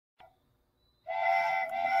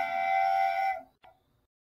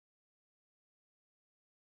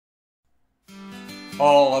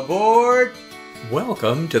All aboard!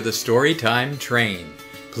 Welcome to the Storytime Train.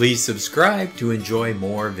 Please subscribe to enjoy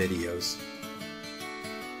more videos.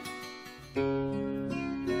 The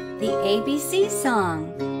ABC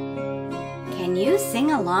song. Can you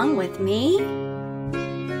sing along with me?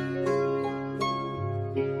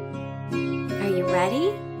 Are you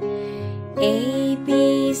ready? A,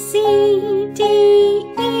 B, C, D,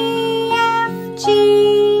 E, F,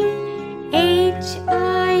 G, H,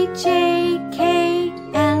 I, J, K,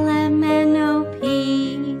 L, M, N, O,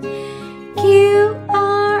 P, Q,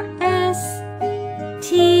 R, S,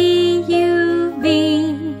 T, U, V,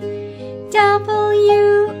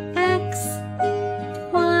 W, X,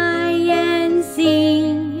 Y, and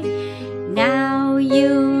Z. Now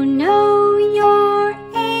you know your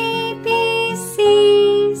ABCs.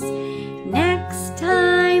 Next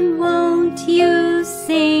time, won't you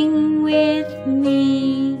sing with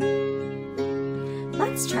me?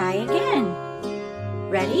 Let's try again.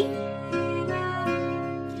 Ready?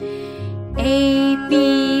 A,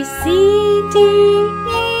 B, C, D,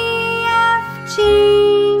 E, F, G,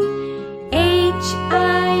 H,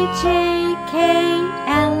 I, J, K,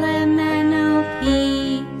 L, M, N, O, P,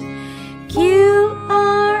 Q,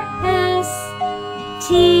 R, S, T,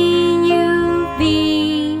 U, V,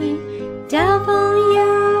 W,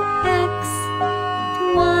 X,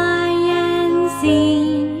 Y, and Z.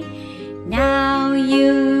 Now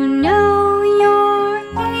you know your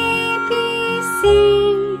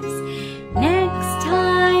ABCs. Next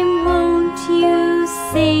time, won't you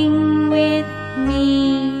sing with me?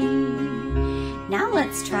 Now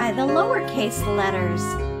let's try the lowercase letters.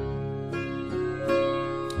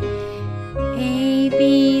 A,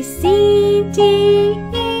 B, C, D,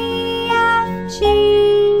 E, F, G,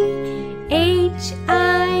 H,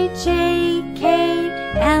 I, J, K,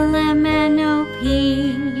 L, M, N, O, P,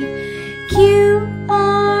 Q,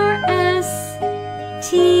 R, S,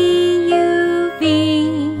 T, U, V,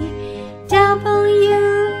 W,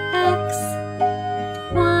 X,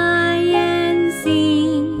 Y, and Z.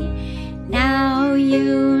 Now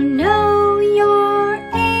you know your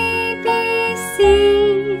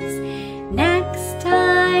ABCs. Next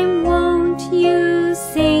time, won't you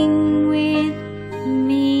sing with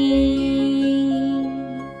me?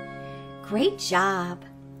 Great job.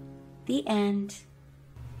 The end.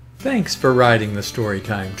 Thanks for riding the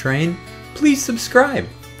Storytime Train. Please subscribe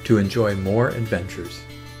to enjoy more adventures.